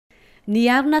Ny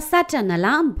Harona Sachet na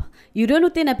lamba, ireo no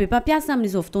tena be mpampiasa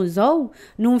amin'izao fotoana izao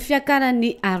noho ny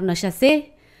fiakaran'ny Harona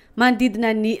Sachet.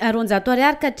 Manodidina ny 400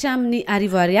 ariary ka hatramin'ny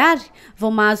 1000 ariary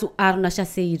vao mahazo Harona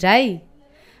Sachet iray.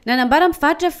 Nanambara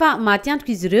mivarotra fa maty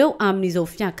antoka izy ireo amin'izao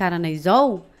fiakarana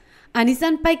izao.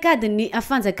 Anisan'ny paikadin'ny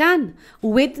fanjakana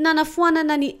ho entina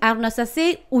nafoanana ny Harona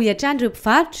Sachet ho iatran'ireo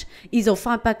mpivarotra izao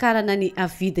fampakarana ny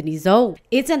vidiny izao.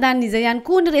 Etsy andanin'izay ihany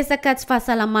koa ny resaka tsy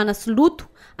fahasalamana sy loto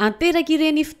anteraka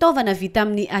ireny fitaovana vita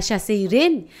amin'ny sachet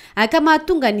ireny aka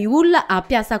mahatonga ny olona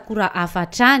ampiasa akora hafa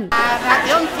hatrany. Raha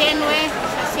eo miteny hoe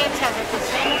sachet tsy azo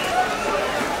ampiasaina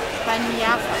fa ny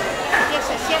hafa. Dia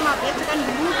sachet mavesatra ny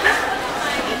loto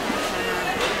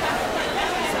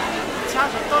tsy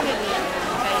azo atao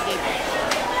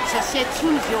sachet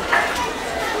tsony eo.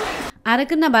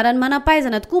 Araka ny nambarany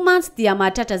manam-pahaizana tokoa mantsy dia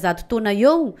mahatratra 100 taona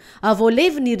eo vao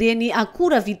leviny ireny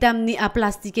akora vita amin'ny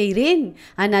plastika ireny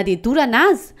na dia dorana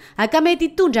azy aka mety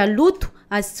hitondra loto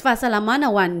sy tsy fahasalamana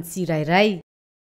ho an'ny tsirairay.